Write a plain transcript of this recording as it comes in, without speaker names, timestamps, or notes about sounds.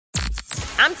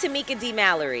I'm Tamika D.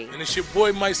 Mallory. And it's your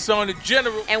boy, my son, the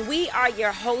General. And we are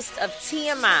your hosts of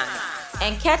TMI.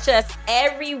 And catch us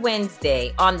every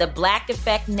Wednesday on the Black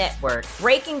Effect Network,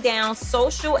 breaking down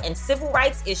social and civil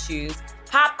rights issues,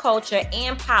 pop culture,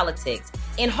 and politics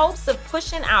in hopes of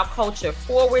pushing our culture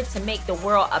forward to make the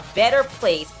world a better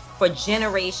place for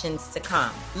generations to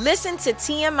come. Listen to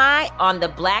TMI on the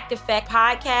Black Effect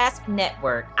Podcast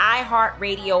Network,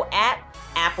 iHeartRadio app,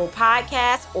 Apple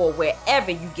Podcasts, or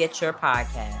wherever you get your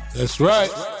podcasts. That's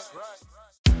right.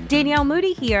 Danielle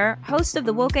Moody here, host of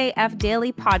the Woke AF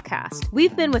Daily podcast.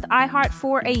 We've been with iHeart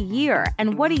for a year,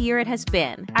 and what a year it has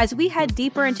been. As we head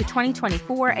deeper into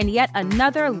 2024 and yet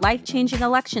another life-changing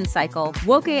election cycle,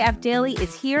 Woke AF Daily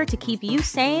is here to keep you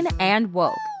sane and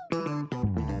woke.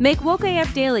 Make Woke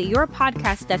AF Daily your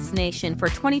podcast destination for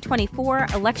 2024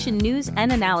 election news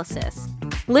and analysis.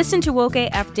 Listen to Woke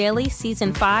AF Daily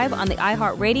Season 5 on the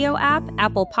iHeartRadio app,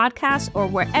 Apple Podcasts, or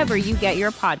wherever you get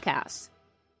your podcasts.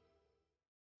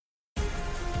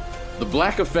 The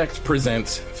Black Effect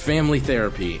presents Family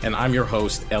Therapy, and I'm your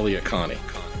host, Elliot Connie.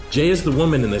 Jay is the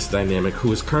woman in this dynamic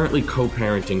who is currently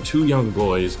co-parenting 2 young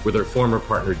boys with her former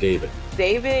partner, David.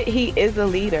 David, he is a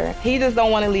leader. He just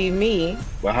don't want to leave me.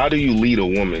 But how do you lead a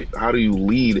woman? How do you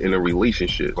lead in a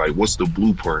relationship? Like, what's the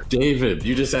blueprint? David,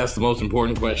 you just asked the most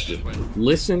important question.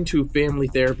 Listen to Family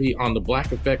Therapy on the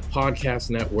Black Effect Podcast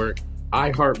Network,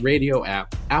 iHeartRadio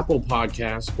app, Apple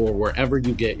Podcasts, or wherever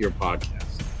you get your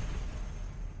podcasts.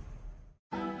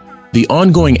 The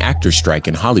ongoing actor strike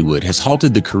in Hollywood has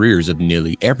halted the careers of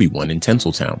nearly everyone in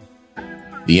Tinseltown.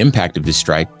 The impact of this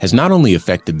strike has not only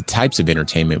affected the types of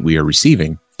entertainment we are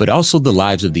receiving, but also the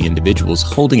lives of the individuals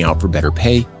holding out for better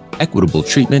pay, equitable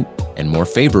treatment, and more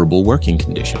favorable working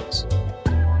conditions.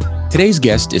 Today's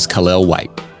guest is Kal-El White,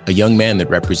 a young man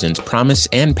that represents promise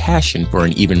and passion for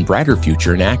an even brighter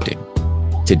future in acting.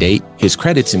 To date, his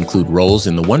credits include roles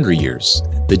in The Wonder Years,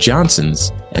 The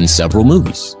Johnsons, and several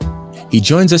movies. He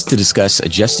joins us to discuss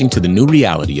adjusting to the new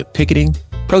reality of picketing,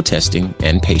 protesting,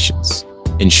 and patience.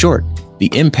 In short, the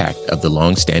impact of the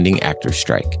long-standing actor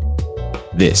strike.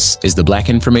 This is the Black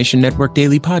Information Network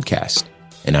Daily Podcast,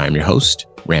 and I'm your host,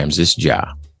 Ramses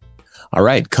Ja. All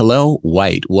right, Kal-El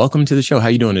White, welcome to the show. How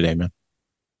you doing today, man?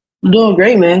 I'm doing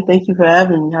great, man. Thank you for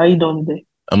having me. How are you doing today?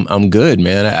 I'm good,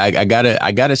 man. I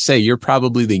gotta say, you're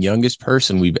probably the youngest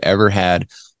person we've ever had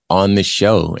on the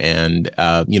show. And,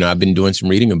 I've been doing some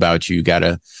reading about you. You got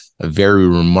a very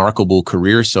remarkable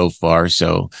career so far.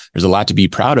 So there's a lot to be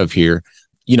proud of here.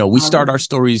 We start our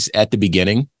stories at the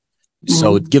beginning.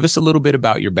 So give us a little bit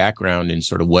about your background and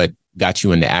sort of what got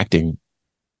you into acting.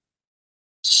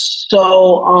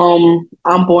 So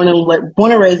I'm born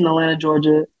and raised in Atlanta,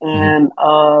 Georgia. And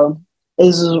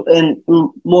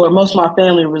most of my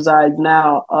family resides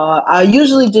now.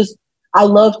 I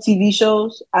love TV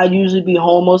shows. I'd usually be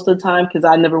home most of the time because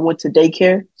I never went to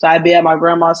daycare. So I'd be at my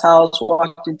grandma's house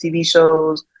watching TV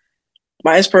shows.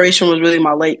 My inspiration was really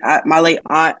my late aunt,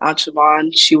 Aunt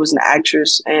Siobhan. She was an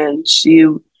actress, and she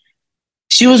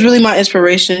was really my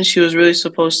inspiration. She was really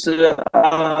supposed to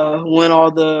win all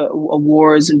the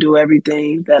awards and do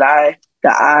everything that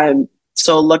I'm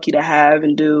so lucky to have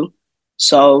and do.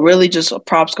 So really, just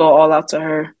props go all out to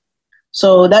her.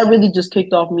 So that really just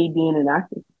kicked off me being an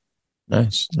actor.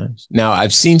 Nice. Now,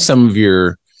 I've seen some of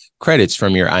your credits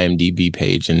from your IMDb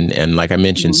page, and like I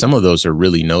mentioned, some of those are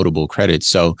really notable credits.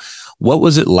 So what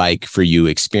was it like for you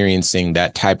experiencing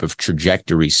that type of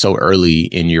trajectory so early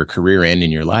in your career and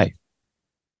in your life?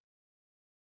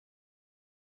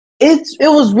 It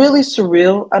was really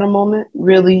surreal at a moment,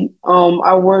 really.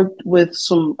 I worked with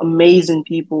some amazing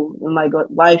people and like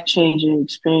life-changing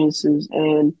experiences,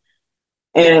 and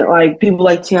like people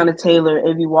like Tiana Taylor,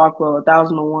 Evie Walkwell,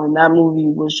 1001. That movie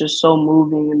was just so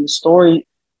moving, and the story,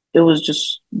 it was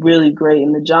just really great.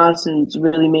 And the Johnsons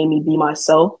really made me be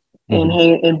myself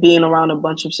and being around a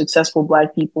bunch of successful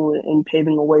Black people and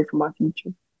paving a way for my future.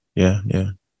 Yeah.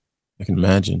 I can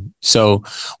imagine. So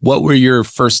what were your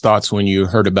first thoughts when you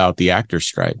heard about the actor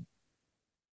strike?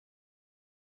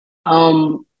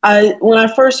 When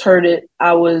I first heard it,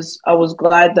 I was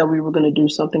glad that we were going to do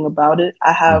something about it.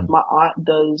 I have my aunt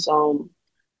does,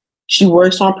 she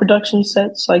works on production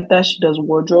sets like that. She does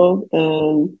wardrobe,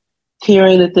 and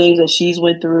hearing the things that she's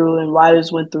went through and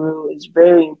writers went through is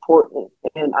very important.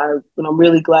 And I'm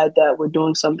really glad that we're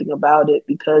doing something about it,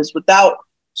 because without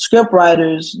script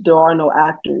writers, there are no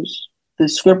actors. The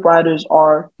script writers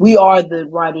we are the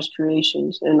writers'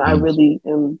 creations. And I'm really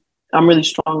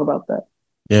strong about that.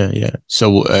 Yeah.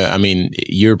 So,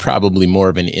 you're probably more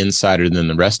of an insider than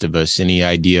the rest of us. Any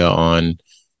idea on,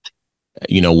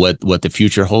 what the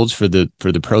future holds for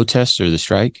the protest or the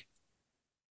strike?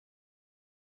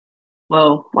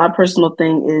 Well, my personal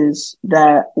thing is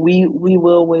that we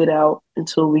will wait out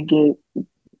until we get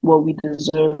what we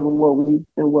deserve and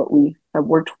what we have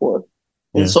worked for.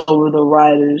 And Yeah. so were the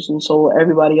writers, and so were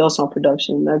everybody else on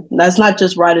production. That's not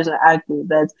just writers and actors.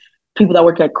 That's people that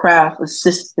work at craft,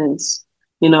 assistants,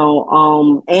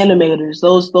 animators.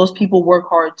 Those people work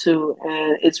hard too,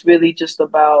 and it's really just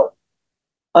about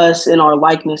us and our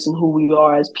likeness and who we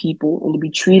are as people, and to be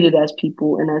treated as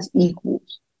people and as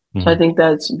equals. So I think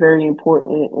that's very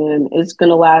important, and it's going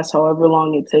to last however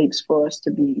long it takes for us to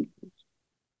be.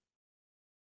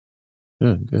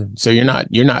 Good, good. So you're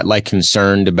not like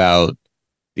concerned about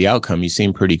the outcome. You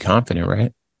seem pretty confident,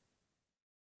 right?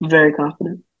 Very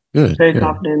confident. Good. Very good.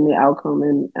 confident in the outcome,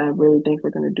 and I really think we're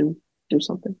going to do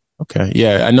something. Okay.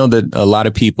 Yeah, I know that a lot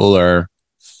of people are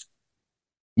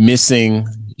missing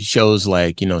shows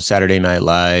like, Saturday Night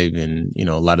Live and,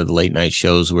 a lot of the late night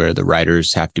shows where the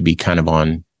writers have to be kind of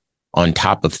on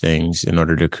top of things in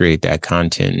order to create that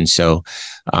content. And so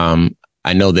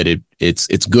I know that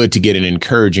it's good to get an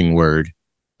encouraging word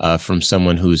from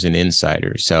someone who's an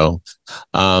insider. So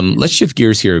let's shift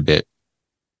gears here a bit.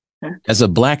 As a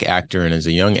Black actor and as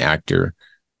a young actor,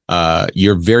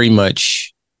 you're very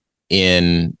much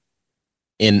in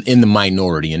the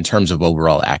minority in terms of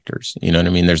overall actors. You know what I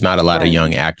mean? There's not a lot of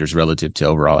young actors relative to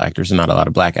overall actors, and not a lot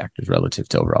of Black actors relative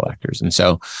to overall actors. And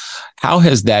so how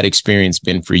has that experience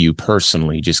been for you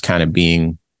personally, just kind of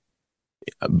being,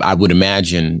 I would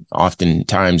imagine,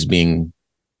 oftentimes being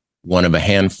one of a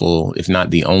handful, if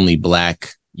not the only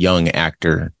Black young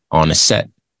actor on a set?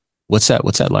 What's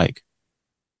that like?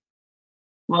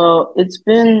 Well, it's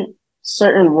been,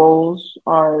 certain roles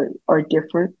are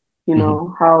different.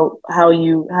 How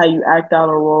you act out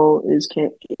a role is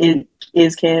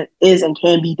and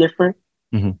can be different.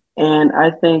 Mm-hmm. And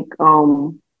I think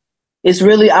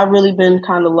I've really been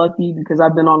kind of lucky because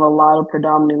I've been on a lot of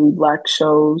predominantly Black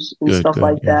shows and stuff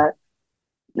like that,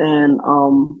 and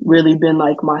really been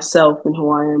like myself and who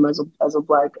I am as a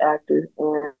Black actor.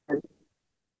 And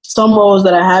some roles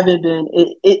that I haven't been,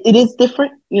 it is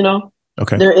different,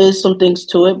 Okay. There is some things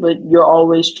to it, but you're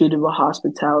always treated with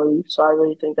hospitality. So I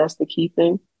really think that's the key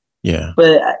thing. Yeah.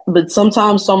 But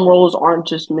sometimes some roles aren't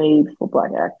just made for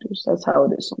Black actors. That's how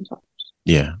it is sometimes.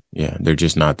 Yeah. Yeah. They're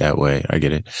just not that way. I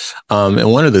get it.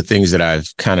 And one of the things that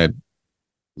I've kind of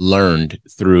learned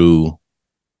through,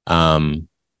 my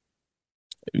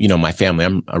family,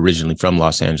 I'm originally from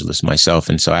Los Angeles myself.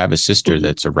 And so I have a sister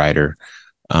that's a writer.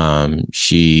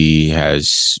 She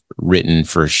has written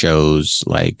for shows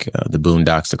like the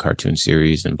Boondocks, the cartoon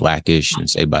series, and Blackish, and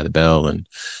Saved by the Bell, and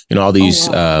all these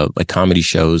like comedy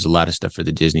shows, a lot of stuff for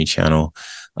the Disney Channel,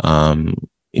 and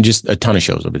just a ton of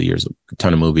shows over the years, a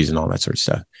ton of movies and all that sort of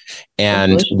stuff.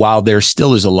 And while there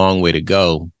still is a long way to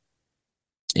go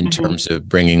in terms of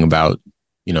bringing about,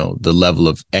 the level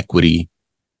of equity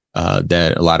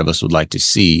that a lot of us would like to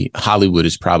see, Hollywood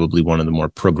is probably one of the more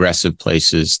progressive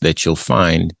places that you'll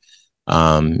find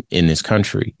in this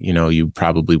country. You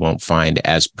probably won't find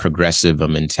as progressive a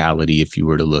mentality if you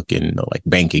were to look in like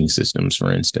banking systems,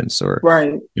 for instance, or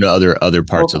other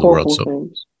parts of the world. So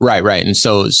things. Right. And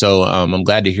so I'm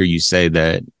glad to hear you say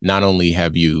that not only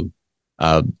have you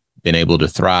been able to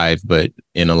thrive, but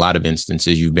in a lot of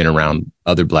instances you've been around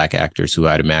other Black actors who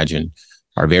I'd imagine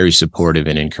are very supportive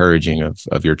and encouraging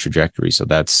of your trajectory. So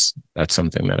that's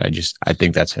something that I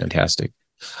think that's fantastic.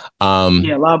 A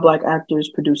lot of Black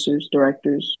actors, producers,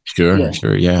 directors. Sure.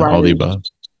 Yeah. Writers. All the above.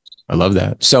 I love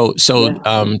that. So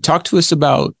talk to us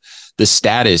about the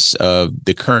status of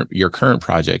your current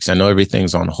projects. I know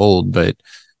everything's on hold, but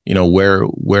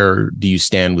where do you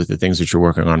stand with the things that you're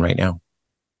working on right now?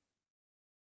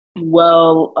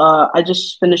 Well, I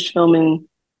just finished filming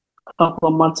a couple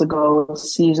of months ago,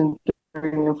 season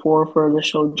 3 and 4 for the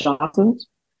show Johnsons.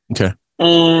 Okay.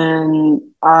 And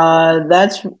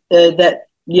that's that.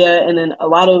 Yeah, and then a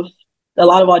lot of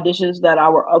auditions that I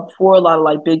were up for, a lot of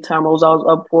like big time roles I was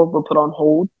up for, were put on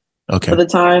hold for the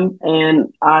time,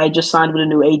 and I just signed with a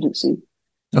new agency.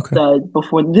 Okay.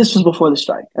 Before the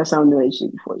strike, I signed with a new agency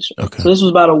before the strike. Okay. So this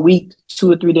was about a week,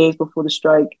 2 or 3 days before the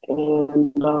strike,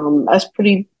 and that's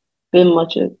been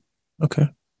much it. Okay.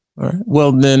 All right.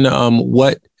 Well, then,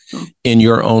 what, in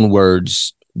your own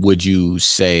words, would you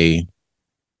say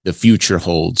the future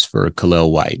holds for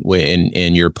Kal-El White?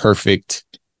 In your perfect,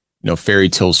 fairy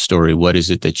tale story, what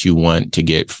is it that you want to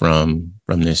get from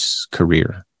this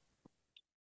career?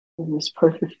 In this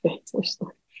perfect fairy tale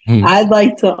story, I'd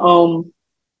like to.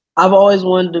 I've always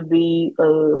wanted to be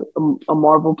a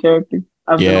Marvel character.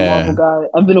 I've been a Marvel guy.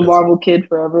 I've been a Marvel kid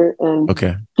forever, and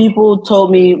people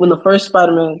told me when the first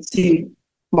Spider-Man, see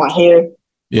my hair.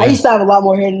 I used to have a lot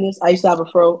more hair than this. I used to have a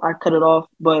fro. I cut it off,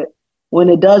 but when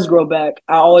it does grow back,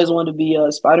 I always want to be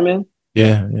Spider-Man.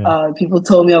 Yeah. People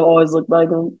told me I've always looked like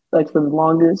him, like for the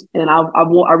longest, and I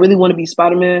really want to be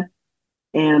Spider-Man,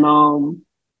 and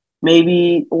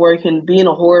maybe be in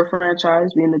a horror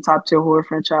franchise, be in the top tier horror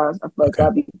franchise. I feel like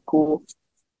that'd be cool,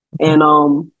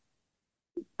 and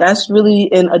that's really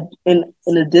in a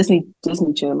Disney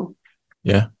Channel.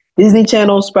 Yeah. Disney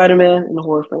Channel, Spider-Man, and the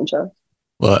horror franchise.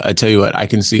 Well, I tell you what, I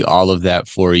can see all of that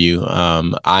for you.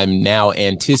 I'm now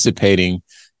anticipating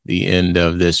the end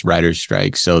of this writer's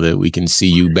strike so that we can see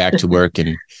you back to work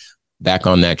and back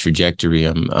on that trajectory.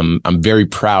 I'm very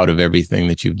proud of everything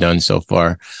that you've done so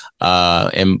far.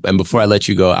 And before I let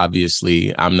you go,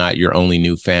 obviously, I'm not your only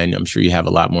new fan. I'm sure you have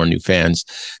a lot more new fans.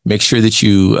 Make sure that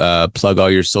you plug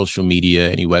all your social media,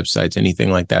 any websites,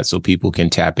 anything like that, so people can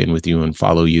tap in with you and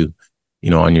follow you,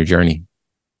 on your journey.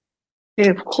 Yeah,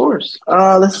 of course.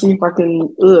 Let's see if I can.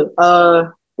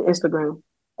 Instagram.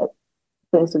 The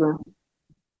Instagram.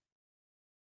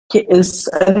 I think it's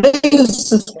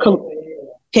just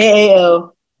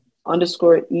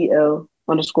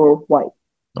KAL_EL_white.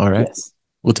 All right. Yes.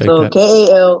 We'll take so that.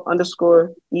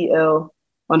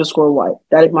 KAL_EL_white.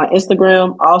 That is my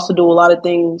Instagram. I also do a lot of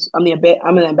things. I'm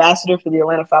an ambassador for the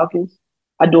Atlanta Falcons.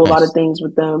 I do a lot of things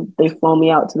with them. They flown me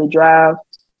out to the draft.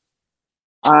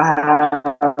 I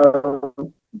have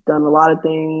done a lot of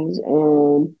things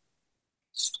and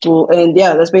school, and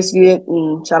yeah, that's basically it.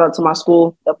 And shout out to my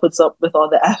school that puts up with all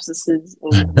the absences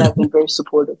and have been very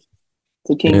supportive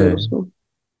to King Middle School.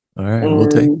 All right, and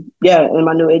and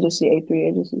my new agency, A3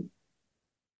 Agency.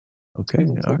 Okay,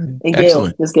 all right, and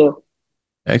excellent. Gail.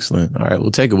 Excellent. All right, we'll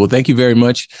take it. Well, thank you very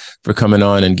much for coming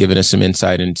on and giving us some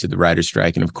insight into the writer's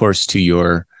strike, and of course to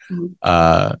your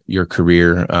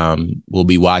career. We'll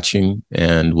be watching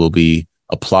and we'll be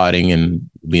applauding and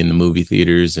be in the movie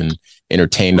theaters and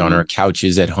entertained on our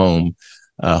couches at home,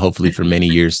 hopefully for many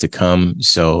years to come.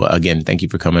 So again, thank you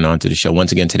for coming on to the show.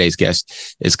 Once again, today's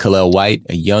guest is Kal-El White,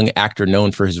 a young actor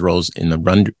known for his roles in the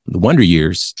Wonder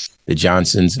Years, The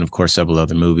Johnsons, and of course, several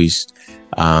other movies.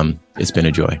 It's been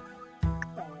a joy.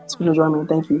 It's been a joy, man.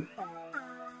 Thank you.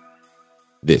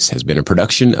 This has been a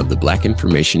production of the Black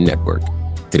Information Network.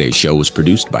 Today's show was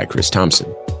produced by Chris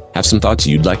Thompson. Have some thoughts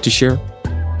you'd like to share?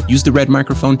 Use the red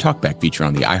microphone talkback feature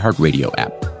on the iHeartRadio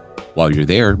app. While you're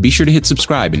there, be sure to hit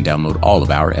subscribe and download all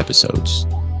of our episodes.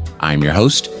 I'm your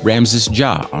host, Ramses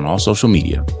Ja, on all social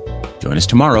media. Join us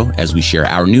tomorrow as we share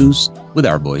our news with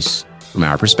our voice from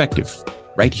our perspective,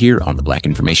 right here on the Black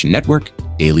Information Network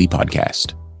Daily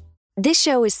Podcast. This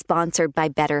show is sponsored by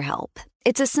BetterHelp.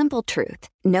 It's a simple truth.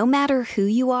 No matter who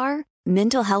you are,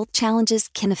 mental health challenges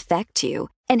can affect you,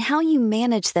 and how you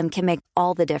manage them can make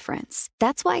all the difference.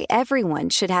 That's why everyone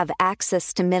should have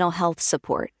access to mental health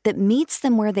support that meets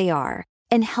them where they are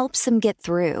and helps them get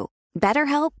through.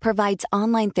 BetterHelp provides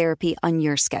online therapy on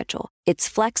your schedule. It's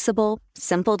flexible,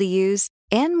 simple to use,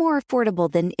 and more affordable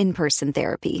than in-person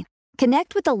therapy.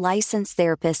 Connect with a licensed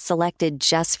therapist selected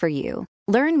just for you.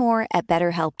 Learn more at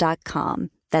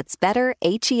BetterHelp.com. That's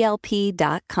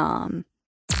BetterHelp.com.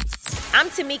 I'm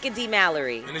Tamika D.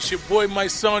 Mallory. And it's your boy, my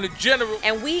son, the General.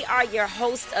 And we are your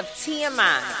hosts of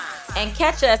TMI. And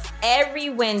catch us every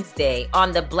Wednesday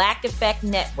on the Black Effect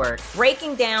Network,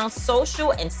 breaking down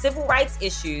social and civil rights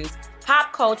issues,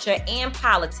 pop culture, and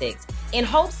politics in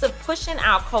hopes of pushing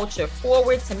our culture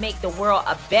forward to make the world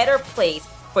a better place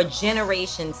for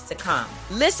generations to come.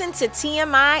 Listen to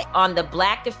TMI on the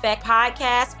Black Effect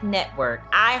Podcast Network,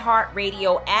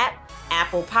 iHeartRadio app,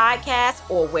 Apple Podcasts,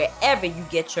 or wherever you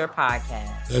get your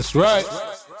podcasts. That's right.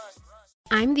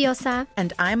 I'm Diosa.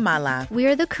 And I'm Mala. We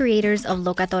are the creators of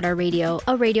Locatora Radio,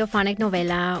 a radiophonic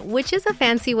novela, which is a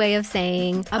fancy way of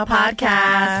saying a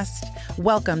podcast.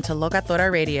 Welcome to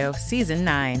Locatora Radio, Season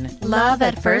 9. Love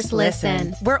at first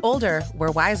listen. We're older,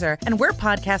 we're wiser, and we're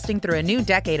podcasting through a new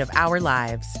decade of our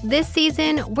lives. This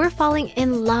season, we're falling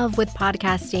in love with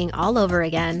podcasting all over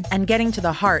again. And getting to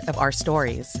the heart of our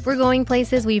stories. We're going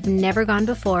places we've never gone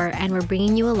before, and we're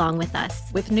bringing you along with us.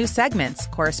 With new segments,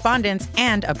 correspondence,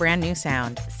 and a brand new sound.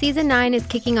 Season 9 is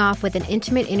kicking off with an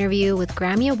intimate interview with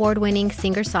Grammy Award-winning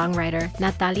singer-songwriter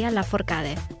Natalia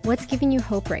Lafourcade. What's giving you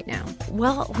hope right now?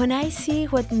 Well, when I see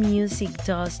what music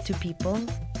does to people,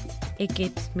 it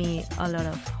gives me a lot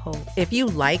of hope. If you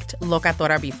liked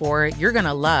Locatora before, you're going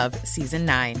to love Season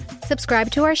 9. Subscribe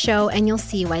to our show and you'll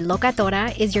see why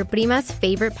Locatora is your prima's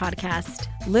favorite podcast.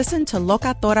 Listen to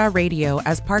Locatora Radio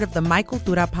as part of the My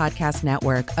Cultura Podcast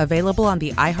Network, available on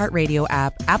the iHeartRadio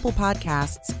app, Apple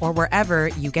Podcasts, or wherever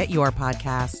you get your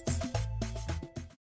podcasts.